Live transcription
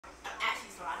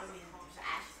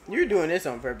You're doing this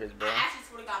on purpose, bro. I actually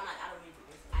swear to God, I don't need to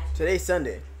do this. Today's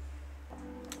Sunday,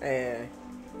 and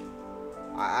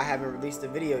I haven't released the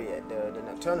video yet, the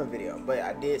Nocturnal video, but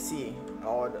I did see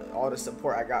all the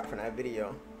support I got from that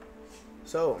video.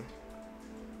 So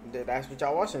that's what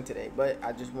y'all watching today. But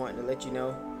I just wanted to let you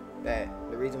know that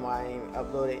the reason why I ain't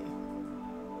uploaded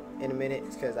in a minute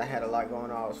is because I had a lot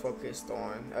going on. I was focused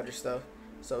on other stuff.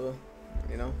 So,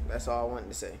 you know, that's all I wanted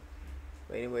to say.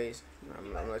 But anyways,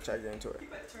 I'm gonna let y'all get into it.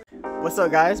 What's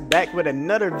up, guys? Back with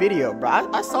another video, bro.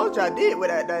 I saw what y'all did with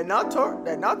that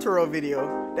Nocturnal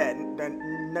video. That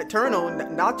Nocturnal.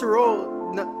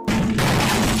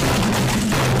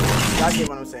 Y'all get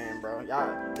what I'm saying, bro.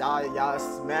 Y'all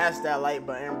smash that like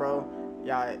button, bro.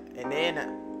 Y'all, and then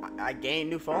I gained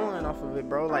new following off of it,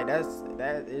 bro. Like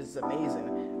that is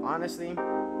amazing. Honestly,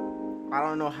 I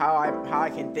don't know how I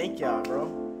can thank y'all, bro,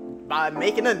 by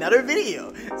making another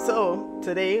video. So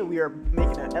today we are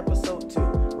making an episode 2.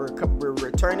 We're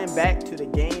returning back to the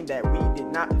game that we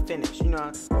did not finish. You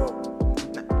know,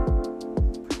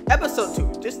 episode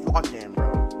 2. Just lock in,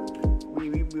 bro.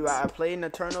 I played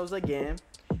Nocturnals again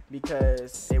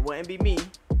because it wouldn't be me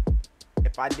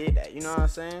if I did that. You know what I'm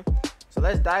saying? So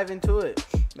let's dive into it.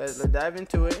 Let's dive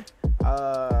into it.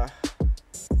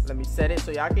 Let me set it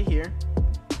so y'all can hear.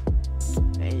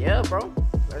 And yeah, bro,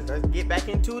 let's get back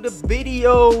into the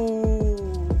video.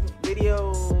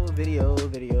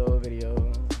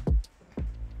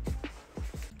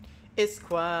 It's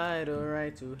quite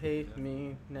alright to hate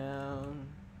me now.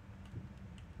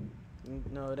 You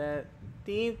know that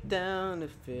deep down the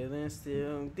feeling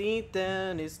still deep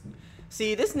down is.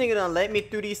 See, this nigga done let me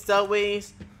through these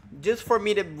subways just for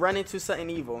me to run into something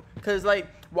evil. Cause like,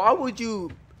 why would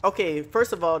you? Okay,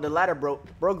 first of all, the ladder broke.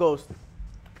 Bro goes,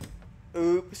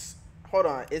 oops. Hold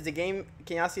on, is the game?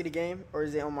 Can y'all see the game, or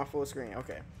is it on my full screen?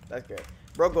 Okay, that's good.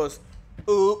 Bro goes,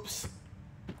 oops,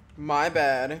 my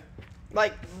bad.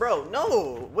 Like, bro,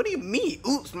 no. What do you mean?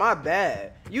 Oops, my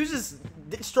bad. You just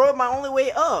destroyed my only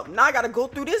way up. Now I gotta go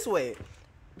through this way.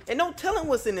 And no telling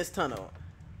what's in this tunnel.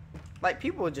 Like,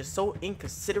 people are just so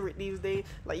inconsiderate these days.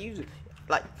 Like, you just,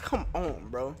 like, come on,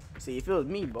 bro. See, if it was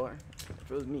me, boy. If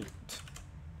it was me,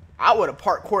 I would have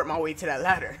parkoured my way to that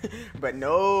ladder. But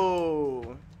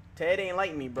no. Ted ain't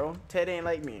like me, bro. Ted ain't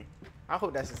like me. I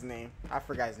hope that's his name. I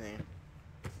forgot his name.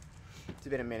 It's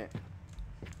been a minute.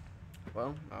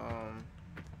 Well,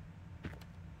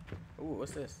 ooh,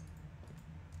 what's this?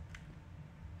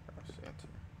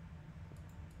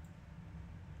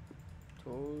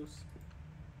 Tools.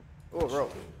 Ooh,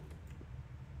 rope.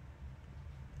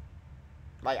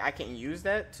 Like, I can use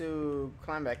that to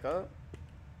climb back up?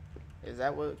 Is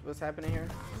that what's happening here?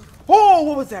 Oh,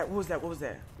 what was that? What was that? What was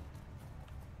that?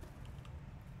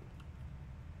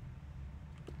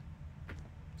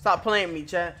 Stop playing me,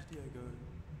 chat.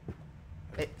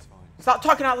 Hey, stop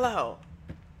talking out loud.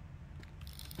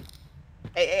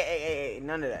 Hey,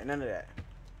 none of that.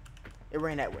 It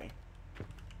ran that way.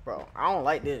 Bro, I don't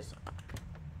like this.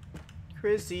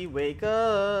 Chrissy, wake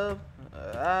up.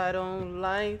 I don't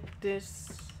like this.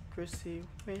 Chrissy,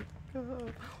 wake up.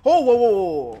 Oh,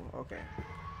 whoa. Okay.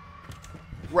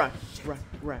 Run.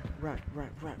 Where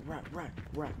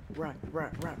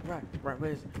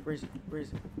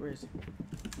is it?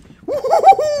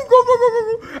 Go.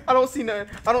 I don't see nothing.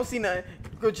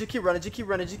 Go, just keep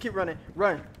running.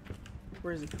 Run.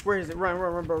 Where is it?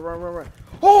 Run.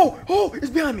 Oh, it's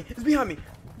behind me.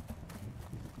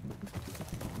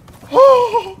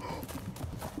 Oh!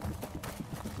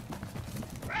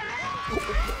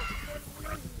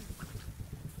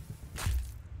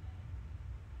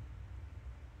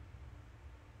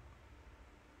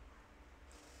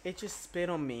 It just spit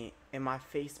on me and my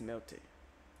face melted.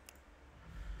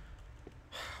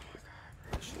 Oh my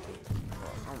god, bro.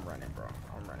 I'm running, bro.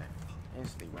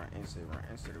 Instantly run.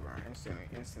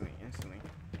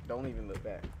 Don't even look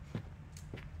back.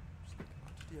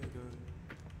 Yeah, good.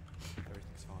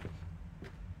 Everything's fine.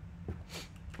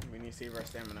 We need to save our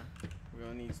stamina. We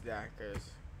don't need to die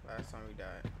because last time we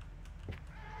died.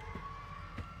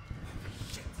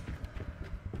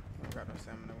 We ain't got no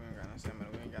stamina.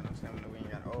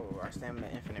 Oh, our stamina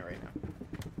infinite right now.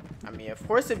 I mean, of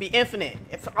course it'd be infinite.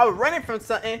 If I was running from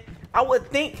something, I would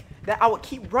think that I would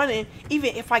keep running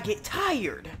even if I get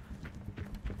tired.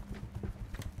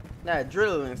 That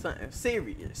adrenaline, something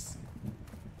serious,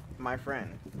 my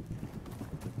friend.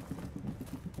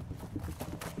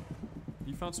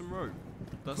 You found some rope.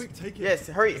 Quick, take it. Yes,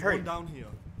 hurry. One down here.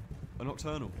 A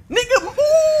nocturnal. Nigga,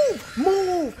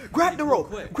 move! Grab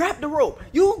the rope.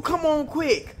 You come on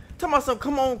quick. Tell my son,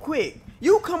 come on quick.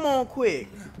 You come on quick.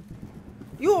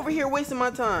 You over here wasting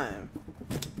my time.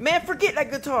 Man, forget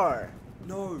that guitar.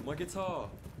 No, my guitar.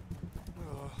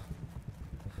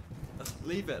 Let's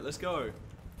leave it. Let's go.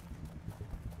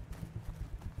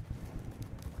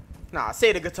 Nah,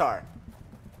 say the guitar.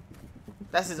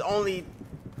 That's his only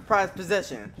prized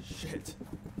possession. Shit.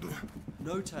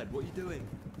 No, Ted. What are you doing?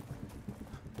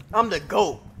 I'm the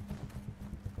GOAT.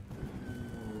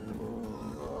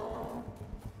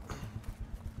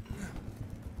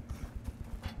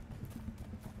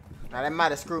 Now that might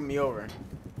have screwed me over.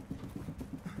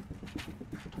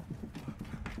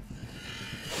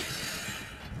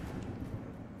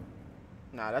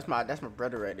 Nah, that's my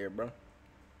brother right there, bro.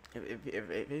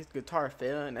 If his guitar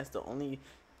failed and that's the only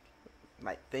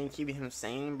like thing keeping him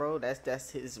sane, bro,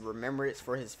 that's his remembrance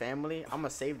for his family, I'ma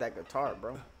save that guitar,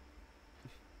 bro.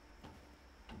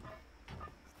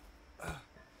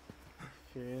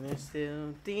 Feeling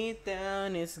still deep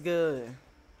down, it's good.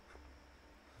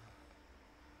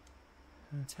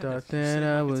 Thought that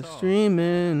I was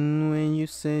dreaming when you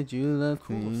said you loved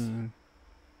me.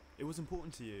 It was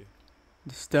important to you.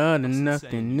 The start of That's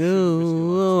nothing insane. You shouldn't risk your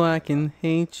new. life Oh, to I do can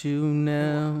hate you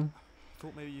now.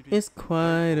 Thought maybe you'd be It's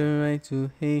quite grateful. a right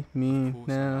to hate me Of course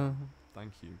now.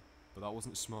 Thank you, but that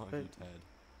wasn't smart of you, Ted.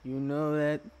 You know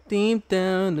that deep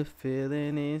down the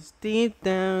feeling is deep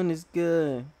down is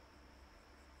good.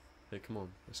 Hey, come on,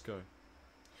 let's go.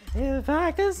 If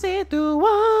I can see through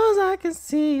walls, I can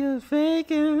see you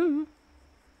faking.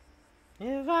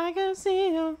 If I can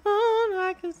see your phone,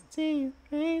 I can see you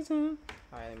facing.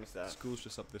 Alright, let me stop. School's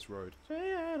just up this road.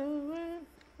 Straight out of wind,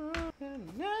 I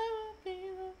can never be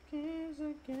the kids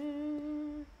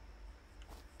again.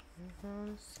 If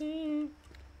I see.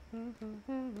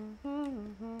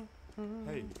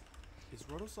 Hey, is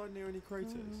Roddleside near any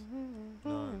craters?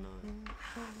 No.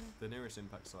 The nearest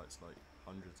impact site's like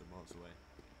hundreds of miles away.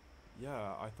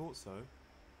 Yeah, I thought so.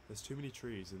 There's too many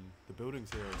trees and the buildings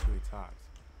here are too intact.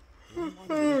 Why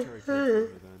the military came through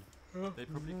here then? They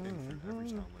probably came through every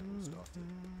town when it all started.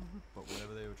 But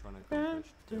whatever they were trying to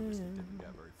accomplish, they obviously didn't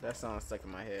get very far. That song stuck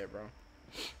in my head, bro.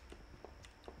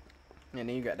 And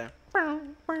then you got that.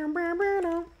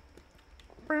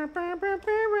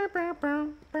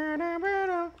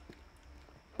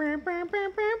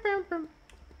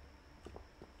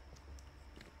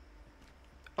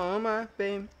 Oh my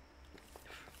babe.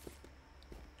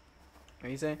 What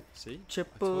you say? See?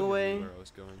 Chip I told you away. where I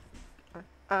was going.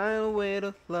 I'll weigh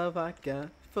the love I got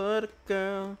for the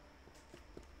girl.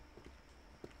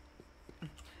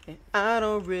 And I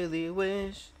don't really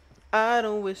wish, I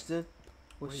don't wish that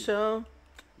would Wait. show.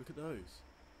 Look at those.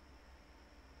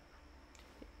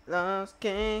 Lost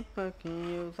can't fucking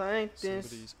you like this.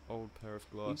 Somebody's old pair of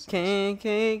You glasses. can't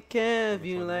take care of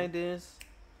Wanna you find like out? this.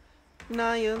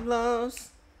 Now you're lost.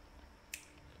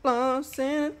 Lost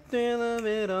in the thrill of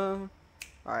it all.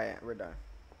 Alright, we're done.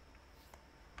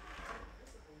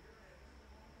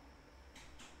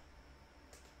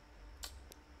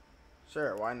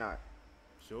 Sure, why not?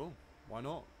 Sure, why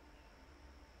not?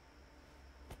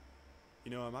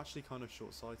 You know, I'm actually kind of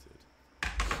short-sighted.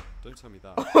 Don't tell me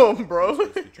that. Oh, You're bro.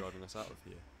 supposed to be driving us out of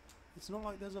here. It's not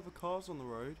like there's other cars on the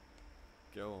road.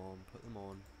 Go on, put them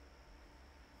on.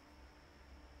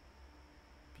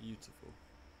 Beautiful.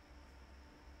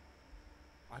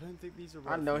 I don't think these are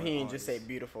I right know for he my ain't just say eyes.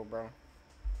 beautiful, bro.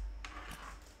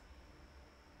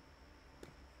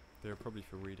 They're probably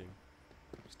for reading.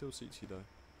 Still suits you though.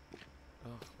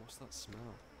 Ugh, what's that smell?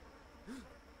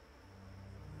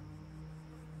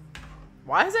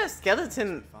 Why is that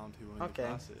skeleton? Found who owned Okay. the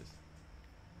glasses.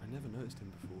 I never noticed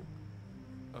him before.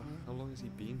 Ugh, how long has he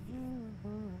been here?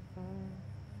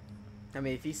 I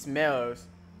mean, if he smells.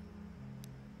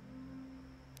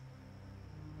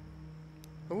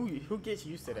 Who gets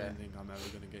used to I that? don't think I'm ever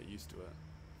going to get used to it.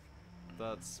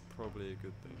 That's probably a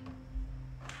good thing.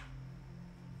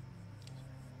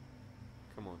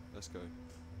 Come on, let's go.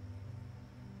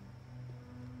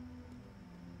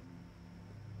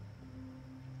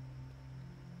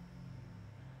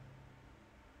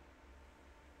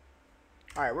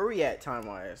 Alright, where we at time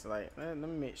wise? Like, let me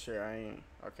make sure I ain't.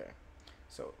 Okay.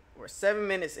 So, we're 7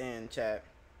 minutes in, chat.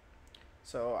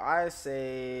 So, I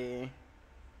say.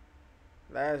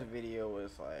 Last video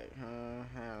was like.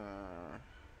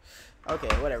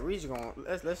 Okay, whatever. We just gonna.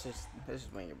 Let's just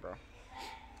wing it, bro.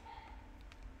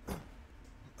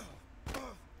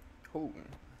 Ooh.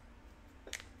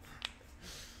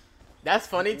 That's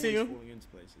funny to Always you? falling into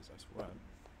places, I swear.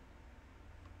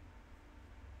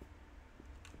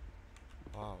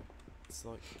 Wow, it's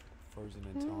like frozen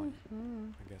in time.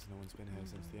 I guess no one's been here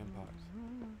since the impact.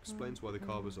 Explains why the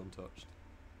car was untouched.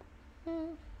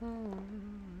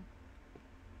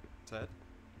 Ted?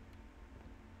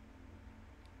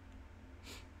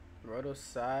 Roto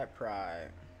side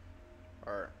pride.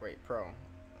 Or, wait, pro.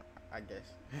 I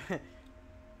guess.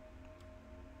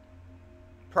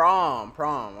 Prom.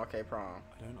 Okay, prom.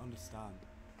 I don't understand.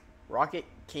 Rocket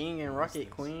King and What is Rocket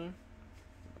this? Queen.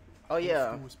 Oh Whole yeah,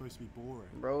 School was supposed to be boring.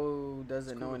 bro It's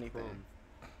doesn't know called a anything. prom.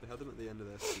 They had them at the end of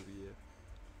their school year.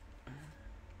 To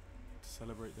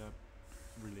celebrate their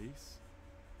release.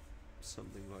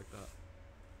 Something like that.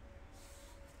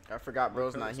 I forgot, My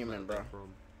bro's not parents human, met bro. at their prom.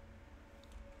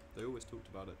 They always talked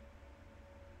about it.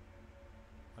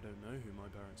 I don't know who my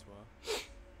parents were. I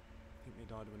think they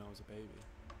died when I was a baby.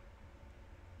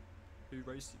 Who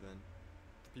raised you then?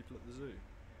 The people at the zoo?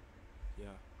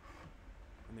 Yeah.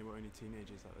 And they were only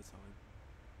teenagers at the time.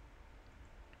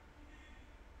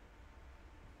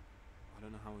 I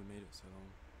don't know how we made it so long.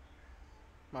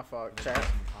 My fault, I chat.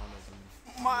 lived in Canada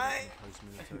and My lived in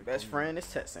post-military best friend community.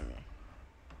 is texting me.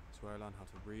 It's where I learned how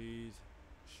to read,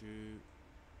 shoot,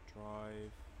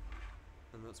 drive.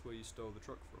 And that's where you stole the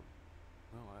truck from.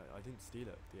 No, I didn't steal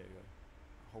it, Diego.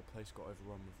 The whole place got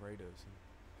overrun with raiders and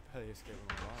I barely escaped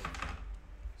with my life.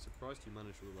 Surprised you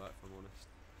managed all that, if I'm honest.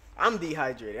 I'm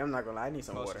dehydrated. I'm not gonna lie. I need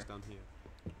some Class water. is down here.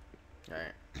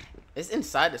 Alright. It's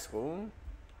inside the school.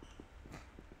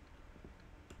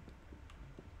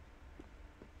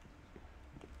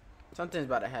 Something's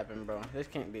about to happen, bro. This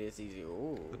can't be this easy.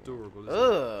 Ooh. Adorable, isn't it?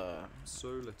 Ugh. So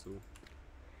little.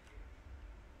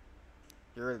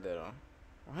 You're little.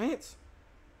 What?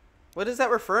 What is that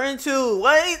referring to?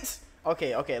 What?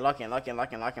 Okay, lock in. Are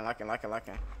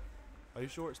you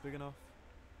sure it's big enough?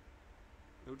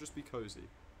 It'll just be cozy.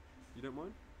 You don't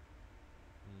mind?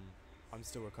 I'm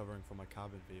still recovering from my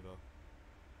cabin fever.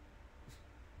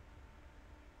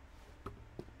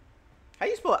 How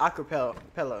you spell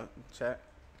acapella, chat?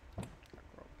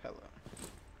 Acapella.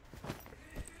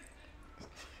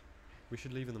 We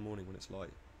should leave in the morning when it's light.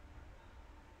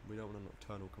 We don't want a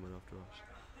nocturnal coming after us.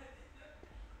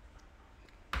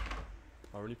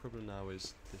 Our only problem now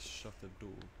is this shuttered door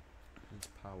needs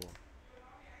power.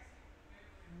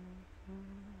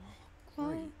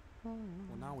 Great. Well,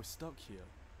 now we're stuck here.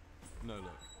 No,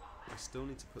 look. I still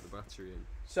need to put the battery in.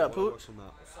 Shut up, While I Pooch. work on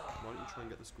that, why don't you try and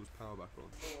get the school's power back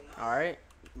on? Alright.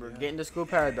 We're Yeah. getting the school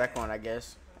power back on, I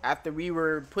guess. After we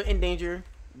were put in danger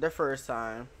the first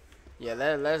time. Yeah,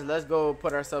 let's go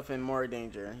put ourselves in more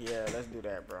danger. Yeah, let's do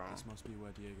that, bro. This must be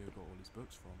where Diego got all his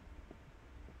books from.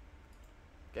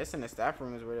 Guess in the staff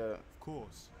room is where the... Of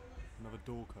course. Another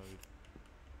door code.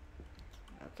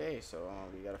 Okay, so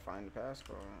we gotta find the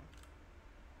passcode.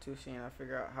 Tushi and I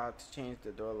figure out how to change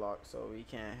the door lock so we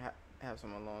can have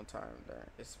some alone time there.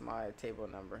 It's my table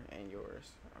number and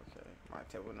yours. Okay, my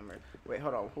table number. Wait,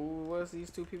 hold on. Who was these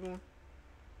two people?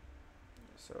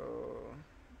 So,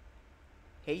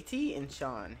 Haiti and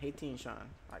Sean. Haiti and Sean.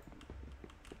 Like,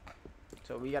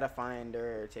 so we gotta find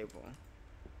their table.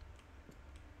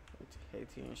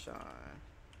 Haiti and Sean.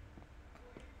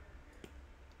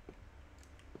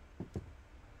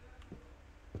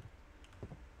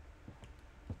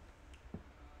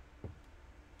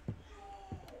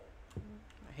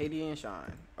 Haiti and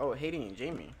Sean. Oh, Haiti and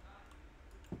Jamie.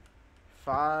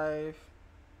 5.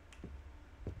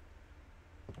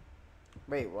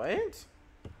 Wait, what?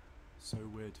 So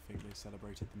weird to think they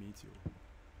celebrated the meteor.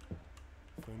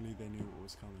 If only they knew what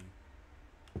was coming.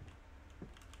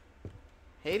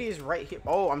 Haiti's right here.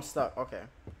 Oh, I'm stuck. Okay.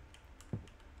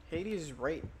 Haiti's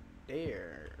right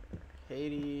there.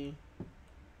 Haiti.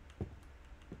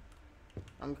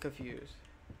 I'm confused.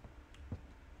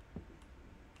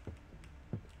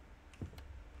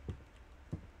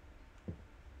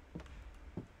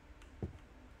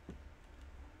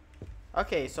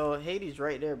 Okay, so Haiti's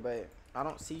right there, but I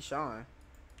don't see Sean.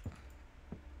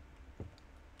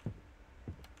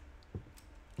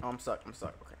 Oh, I'm stuck. Okay.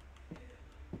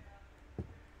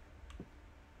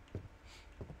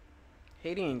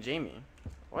 Haiti and Jamie.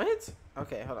 What?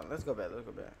 Okay, hold on. Let's go back.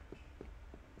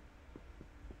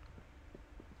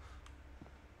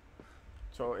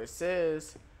 So it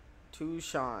says to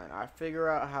Sean. I figure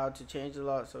out how to change the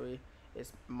lock so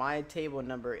it's my table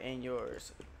number and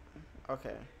yours.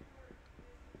 Okay.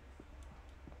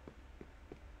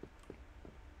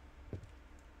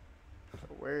 So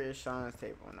where is Sean's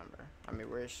table number? I mean,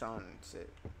 where is Sean sit?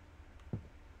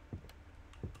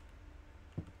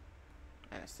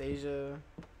 Anastasia,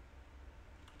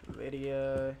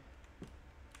 Lydia,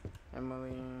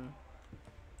 Emily.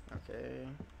 Okay,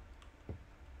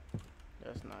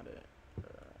 that's not it.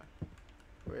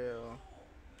 Will,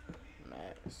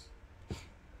 Max.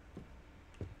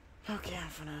 Okay, I'm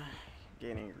gonna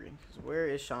get angry. 'Cause where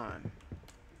is Sean?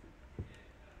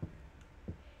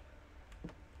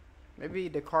 Maybe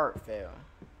the cart fell.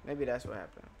 Maybe that's what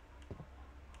happened.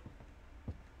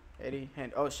 Eddie,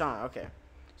 oh, Sean. Okay.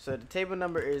 So the table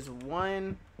number is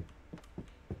 1.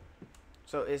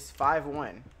 So it's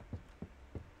 5-1.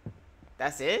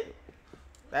 That's it?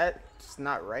 That's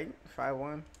not right.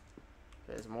 5-1.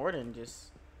 There's more than just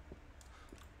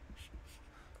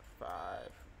 5-1-0-0.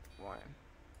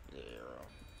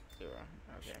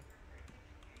 Okay.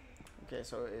 Okay,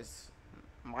 so it's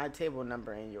my table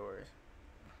number and yours.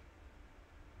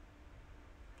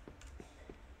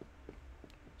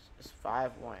 It's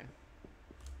 5-1.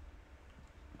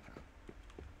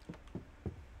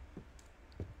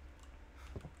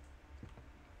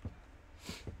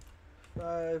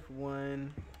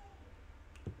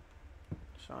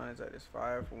 Sean is at this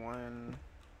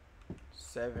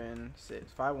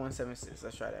 5176. 5176.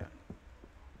 Let's try that.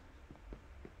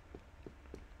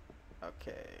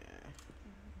 Okay.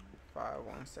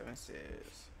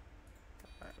 5176.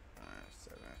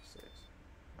 5176.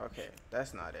 Okay,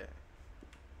 that's not it.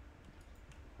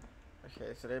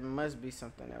 Okay, so there must be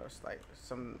something else, like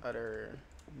some other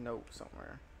note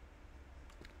somewhere.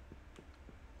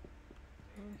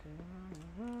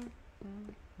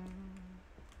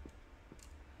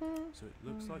 So it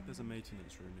looks like there's a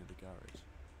maintenance room near the garage.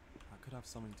 That could have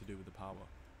something to do with the power.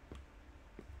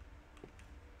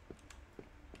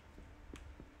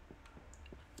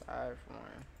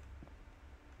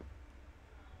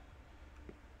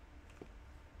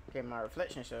 Okay, my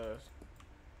reflection shows.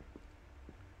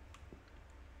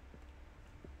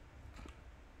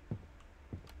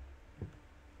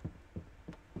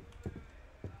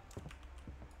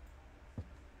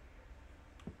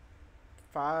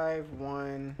 Five,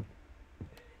 1.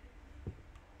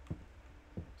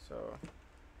 So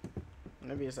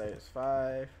maybe it's like it's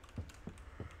 5,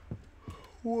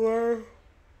 1,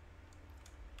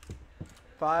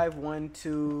 5, 1,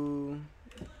 2,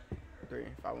 3.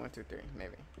 5, 1, 2, 3.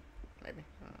 Maybe. I don't know.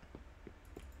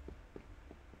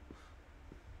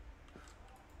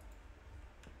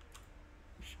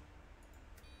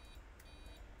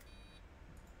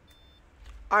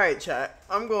 All right, chat.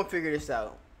 I'm gonna figure this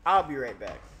out. I'll be right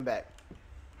back. I'm back.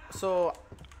 So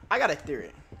I got a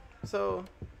theory. So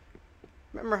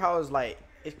remember how it's like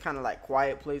it's kind of like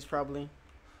Quiet Place probably.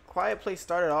 Quiet Place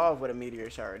started off with a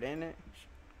meteor shower, didn't it?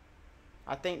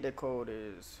 I think the code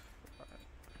is.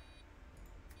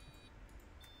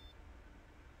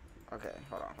 Okay,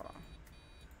 hold on.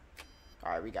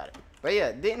 All right, we got it. But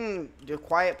yeah, didn't the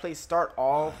Quiet Place start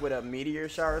off with a meteor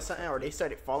shower or something, or they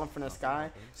started falling from the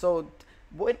sky? So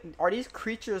what are these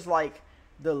creatures like?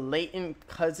 The latent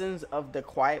cousins of the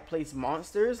Quiet Place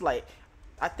monsters? Like,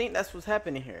 I think that's what's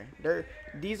happening here.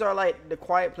 These are like the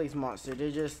Quiet Place monsters.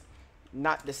 They're just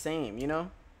not the same, you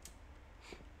know?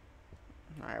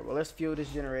 All right, well, let's fuel this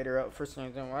generator up for some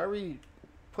reason. Why are we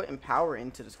putting power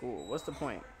into the school? What's the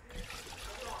point?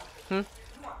 You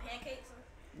want pancakes?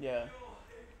 Yeah.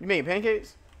 You making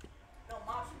pancakes? No,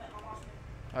 mom, she made my mom.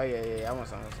 Oh, yeah. I want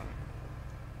some. What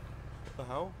the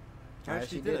hell? All right,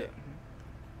 she did it.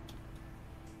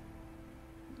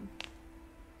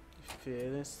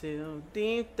 Feeling still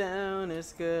deep down,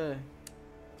 it's good.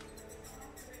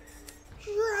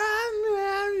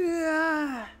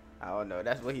 I don't know.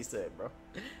 That's what he said, bro.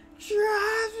 So,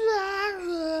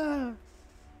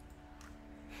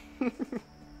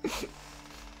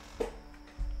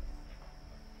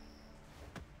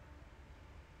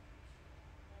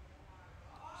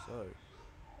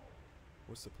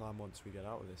 what's the plan once we get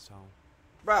out of this town?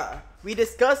 Bruh, we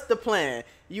discussed the plan.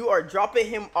 You are dropping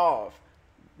him off.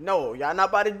 No, y'all not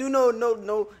about to do no.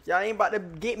 Y'all ain't about to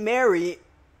get married.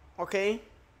 Okay?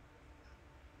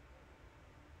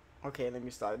 Okay, let me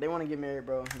start. They want to get married,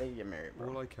 bro. They can get married, bro.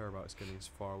 All I care about is getting as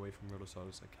far away from Riddleside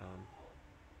as I can.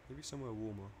 Maybe somewhere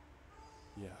warmer.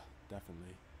 Yeah,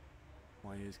 definitely.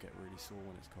 My ears get really sore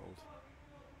when it's cold.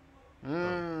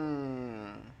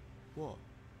 What?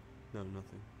 No,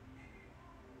 nothing.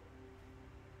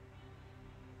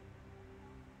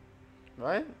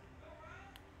 Right?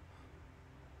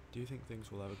 Do you think things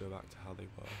will ever go back to how they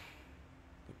were?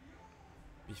 Like,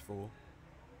 before?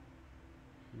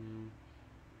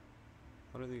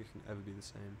 I don't think it can ever be the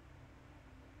same.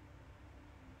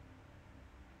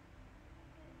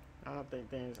 I don't think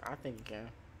things. I think you can.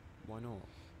 Why not?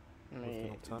 I With mean, the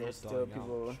Nocturnals there's still dying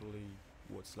people. out, surely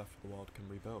what's left of the world can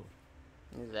rebuild.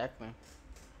 Exactly.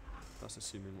 That's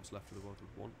assuming what's left of the world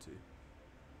would want to.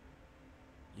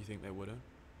 You think they wouldn't?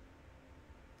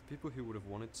 The people who would have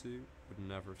wanted to would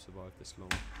never have survived this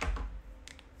long.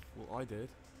 Well, I did.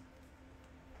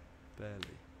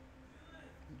 Barely.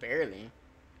 Barely.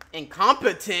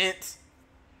 Incompetent.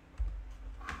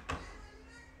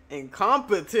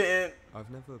 Incompetent. I've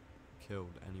never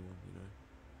killed anyone, you know.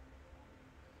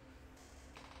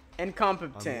 I'm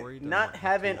incompetent, worried I not might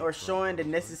have having to or try showing the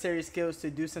Rotosaurus. necessary skills to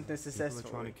do something People are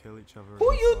successfully. trying to kill each other.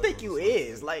 Who you inside think you Rotosaurus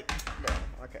is? too. Like, bro,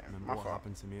 okay, Remember my what fault.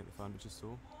 happened to me at the furniture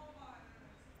store?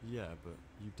 Yeah, but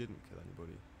you didn't kill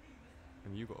anybody.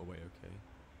 And you got away okay.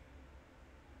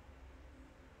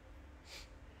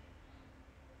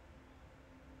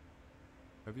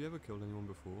 Have you ever killed anyone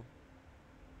before?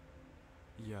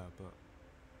 Yeah, but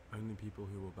only people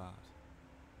who were bad.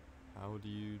 How do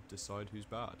you decide who's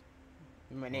bad?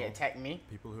 When they Well, attack me,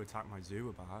 People who attacked my zoo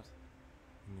were bad.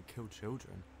 And they killed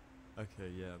children. Okay,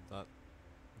 yeah,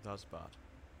 that's bad.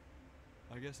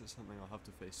 I guess it's something I'll have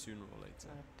to face sooner or later.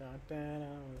 I thought that I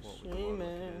was What would the world look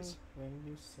dreaming is? when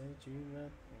you said you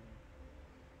loved me.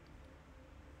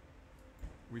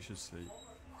 We should sleep.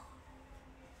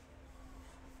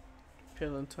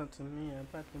 Pillow talk to me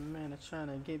about the man I'm trying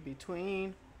to get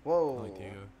between. Whoa. Like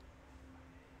Diego.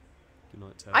 Good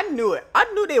night, Ted. I knew it.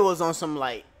 I knew they was on some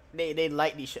like they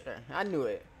liked each other. I knew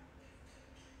it.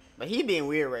 But he being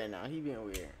weird right now. He being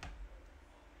weird.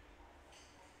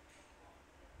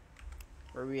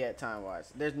 Where we at time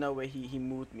wise? There's no way he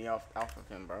moved me off of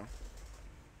him, bro.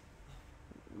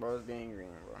 Bro's being green,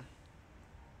 bro.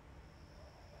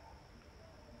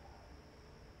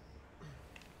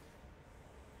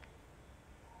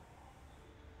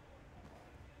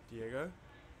 Diego?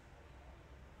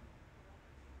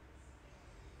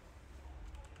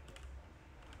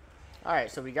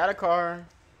 Alright, so we got a car.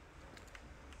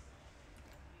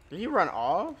 Did he run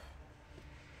off?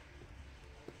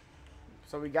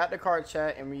 So we got the car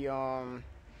chat and we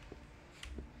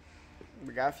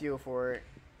got fuel for it.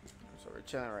 So we're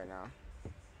chilling right now.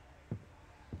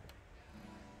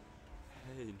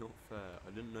 Hey, not fair.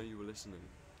 I didn't know you were listening.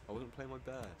 I wasn't playing my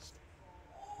best.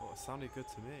 Well, it sounded good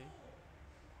to me.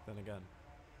 Then again,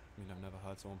 I mean, I've never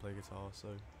heard someone play guitar, so...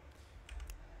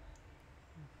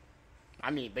 I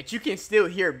mean, but you can still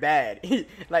hear bad.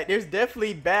 Like, there's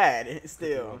definitely bad Could be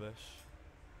still. rubbish.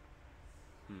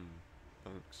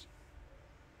 Thanks.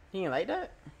 He ain't like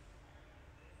that?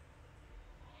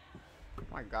 Oh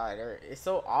my god, it's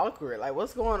so awkward. Like,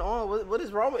 what's going on? What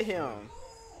is wrong with him?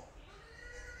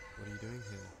 What are you doing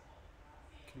here?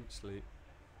 Couldn't sleep.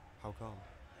 How come?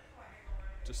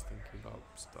 Just thinking about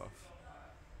stuff.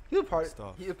 He was part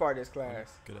Stuff. of this I'm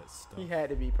class. good at stuff. He had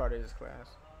to be part of this class.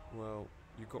 Well,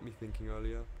 you got me thinking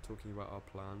earlier, talking about our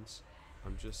plans.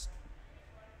 I'm just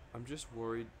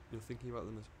worried you're thinking about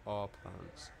them as our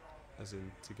plans, as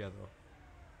in together.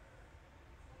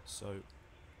 So,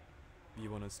 you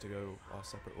want us to go our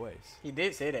separate ways? He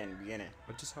did say that in the beginning.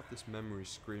 I just have this memory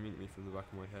screaming at me from the back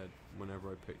of my head whenever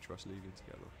I picture us leaving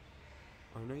together.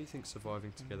 I know you think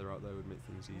surviving together out there would make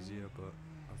things easier, but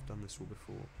I've done this all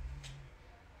before.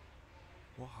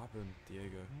 What happened,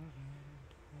 Diego?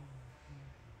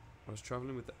 I was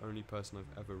travelling with the only person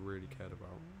I've ever really cared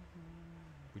about.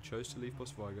 We chose to leave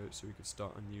Bosvago so we could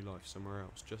start a new life somewhere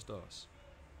else, just us.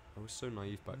 I was so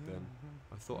naive back then.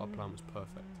 I thought our plan was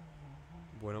perfect.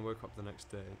 When I woke up the next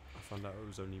day, I found out it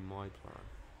was only my plan.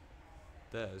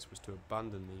 Theirs was to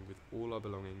abandon me with all our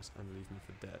belongings and leave me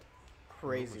for dead.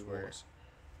 Crazy And word. worse,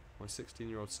 my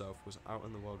 16-year-old self was out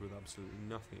in the world with absolutely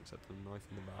nothing except a knife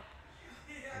in the back.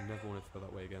 I never wanted to feel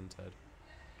that way again, Ted.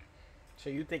 So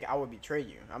you think I would betray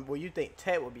you? Well, you think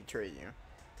Ted would betray you?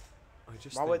 I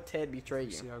just Why think would Ted betray if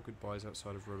we you? see our goodbyes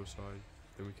outside of Roadside,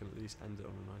 then we can at least end it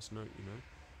on a nice note, you know?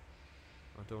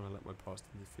 I don't want to let my past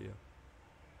interfere.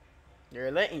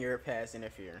 You're letting your past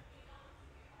interfere.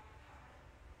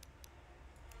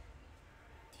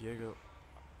 Diego,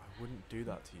 I wouldn't do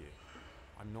that to you.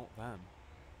 I'm not them.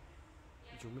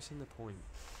 You're missing the point.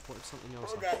 What if something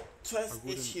else Bro happened? got trust I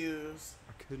wouldn't- issues.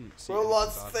 I couldn't see Bro anything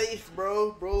lost bad faith, happen.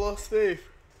 bro. Bro lost faith.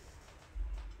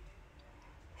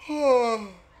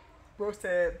 Bro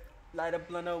said, light a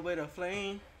blunt with a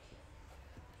flame.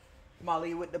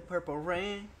 Molly with the purple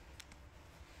rain.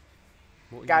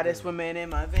 What are Got you it doing? swimming in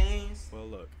my veins. Well,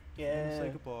 look. If you want to Yeah. say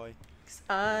goodbye, 'Cause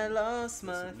I lost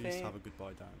let's my at least faith. have a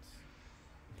goodbye dance.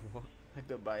 What? A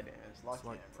goodbye dance. Lock It's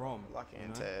like in, prom, Lock you in,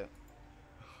 know? Ted.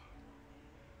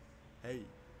 Hey,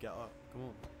 get up. Come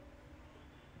on.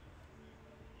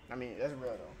 I mean, that's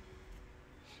real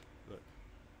though. Look.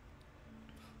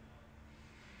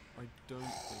 I don't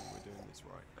think we're doing this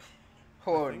right.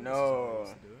 Oh I think this is how I no.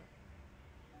 used to do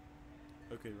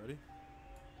it. Okay, ready?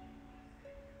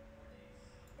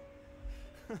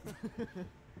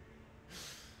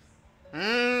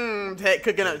 Ted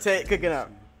cooking up. Ted cooking up.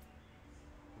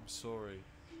 I'm sorry.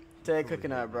 Ted Probably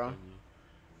cooking up, hurt bro. you.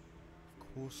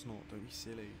 Of course not. Don't be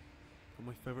silly. You're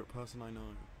my favorite person I know.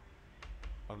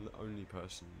 I'm the only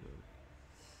person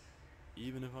that...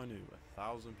 Even if I knew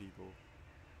 1,000 people,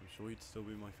 I'm sure you'd still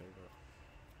be my favorite.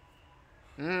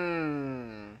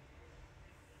 Mmm.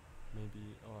 Maybe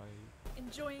I...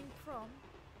 Enjoying prom?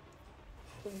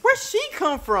 Where'd she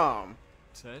come from?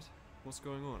 Ted? What's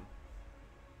going on?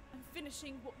 I'm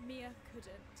finishing what Mia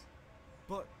couldn't.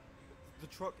 But the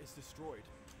truck is destroyed.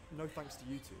 No thanks to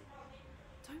you two.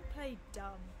 Don't play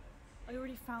dumb. I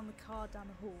already found the car down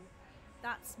the hall.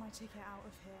 That's my ticket out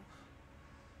of here.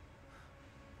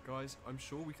 Guys, I'm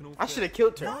sure we can all I fit. should have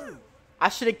killed her. No! I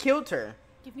should have killed her.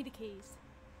 Give me the keys.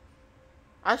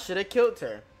 I should have killed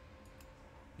her.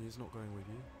 Mia's not going with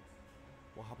you.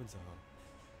 What happened to her?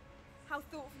 How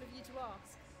thoughtful of you to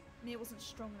ask. Mia wasn't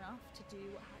strong enough to do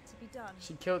what had to be done.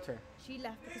 She killed her. She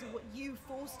left because of what you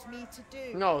forced me to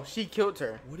do. No, she killed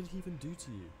her. What did he even do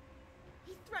to you?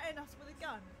 He threatened us with a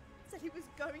gun. Said he was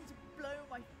going to blow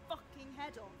my fucking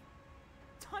head off.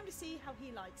 Time to see how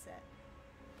he likes it.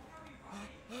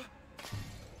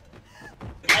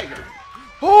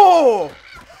 Oh!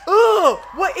 Ugh!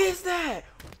 What is that?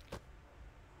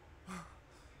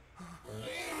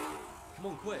 Come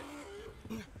on, quick!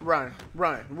 Run,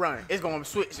 run, run. It's going to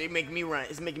switch. It's making me run.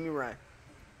 It's making me run.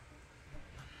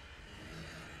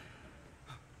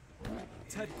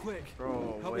 Ted, quick!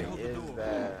 Bro, Help what me hold the is door.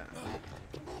 that?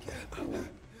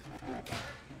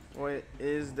 What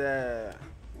is that?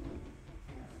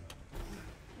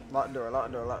 Lock door,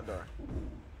 lock door, lock door.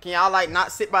 Can y'all like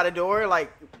not sit by the door?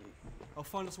 Like, I'll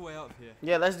find us a way out of here.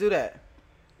 yeah, let's do that.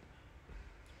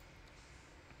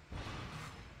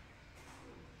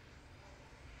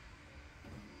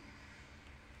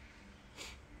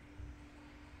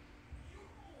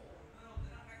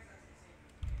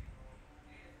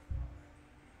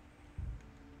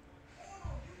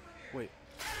 Wait.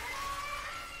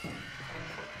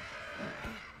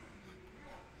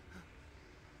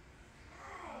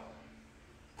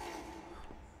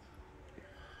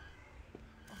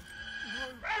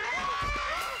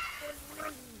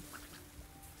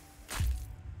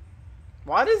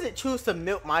 Why does it choose to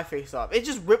melt my face off? It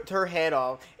just ripped her head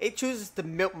off. It chooses to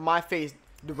melt my face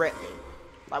directly.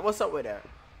 Like, what's up with that?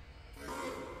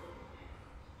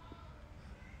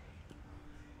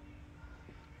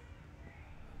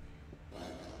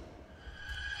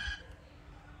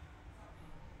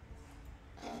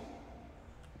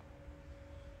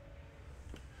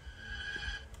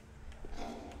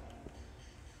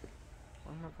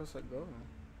 Where am I supposed to go?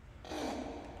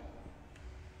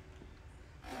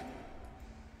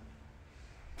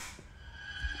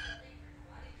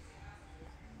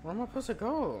 Where am I supposed to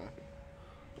go?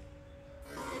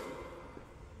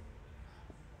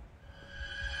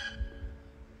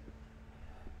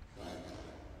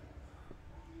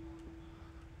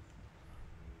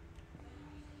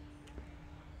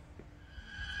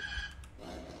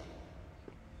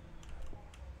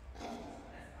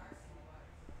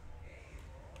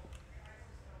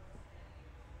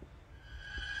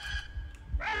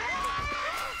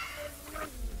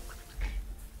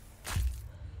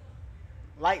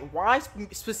 Like, why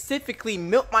specifically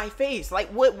melt my face? Like,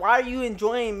 what? Why are you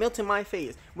enjoying melting my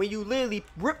face when you literally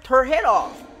ripped her head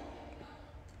off?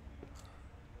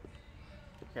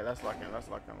 Okay, let's lock in. Let's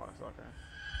lock in. Let's lock in.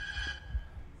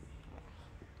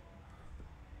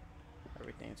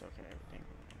 Everything's okay. Everything.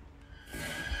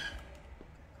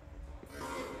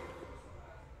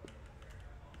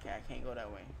 Okay, I can't go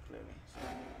that way. Clearly. So.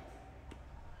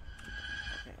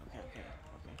 Okay.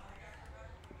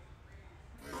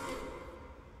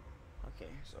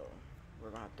 Okay, so we're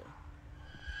gonna have to.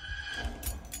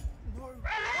 No!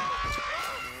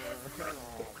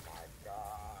 Oh my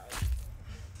god.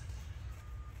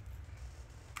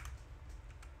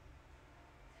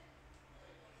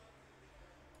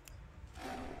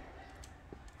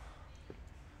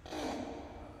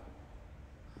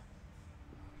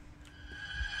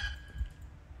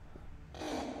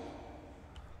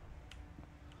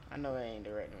 I know it ain't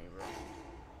directing me, bro.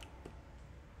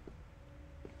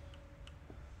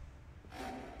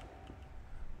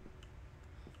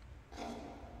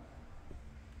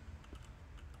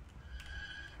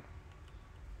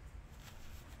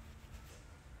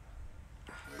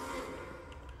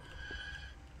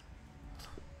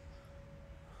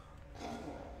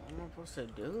 What am I supposed to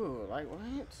do? Like, what?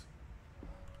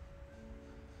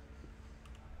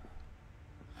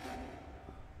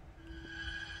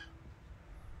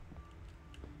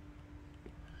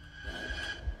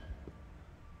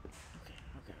 Okay.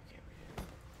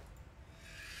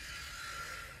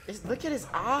 Look at his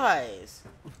eyes.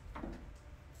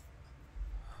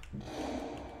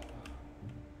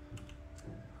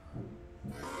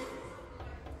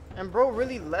 And bro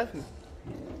really left me.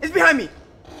 It's behind me.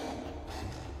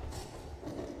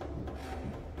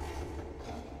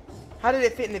 How did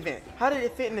it fit in the vent? How did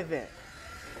it fit in the vent?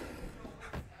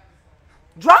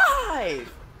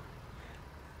 Drive!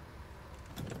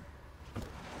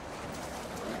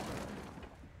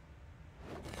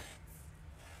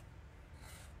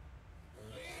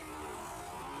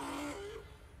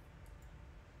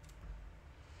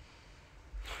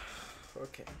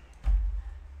 Okay.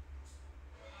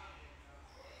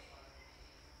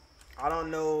 I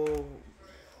don't know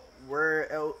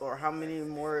where else or how many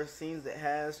more scenes it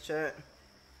has, chat.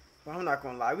 But I'm not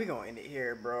gonna lie, we gonna end it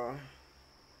here, bro.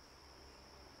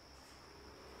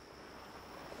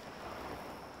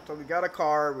 So we got a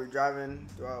car, we're driving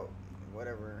throughout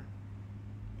whatever.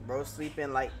 Bro's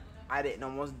sleeping like I didn't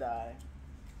almost die.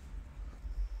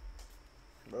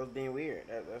 Bro's being weird.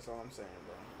 That's all I'm saying,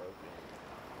 bro. Bro's being weird.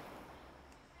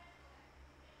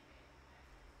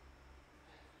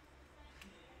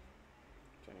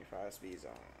 Speed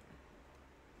zone.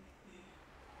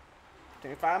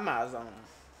 25 mile zone.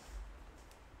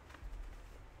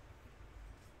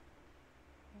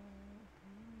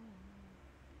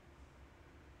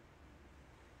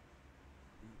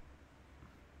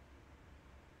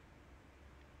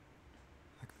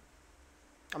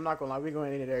 I'm not gonna lie, we're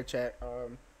going into their chat. We're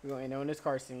going to end on this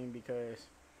car scene because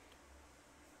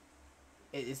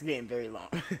it's getting very long.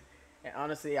 And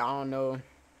honestly, I don't know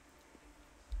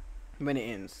when it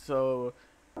ends. So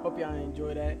hope y'all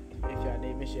enjoy that. If y'all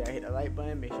did, make sure y'all hit the like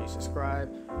button, make sure you subscribe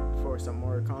for some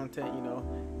more content, you know,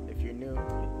 if you're new,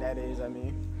 that is, I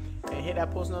mean, and hit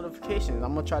that post notifications.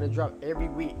 I'm gonna try to drop every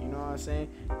week, you know what I'm saying,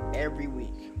 every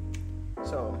week.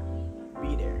 So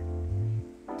be there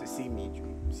to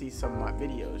see some of my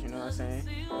videos, you know what I'm saying.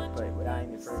 But without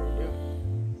any further ado,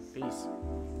 peace.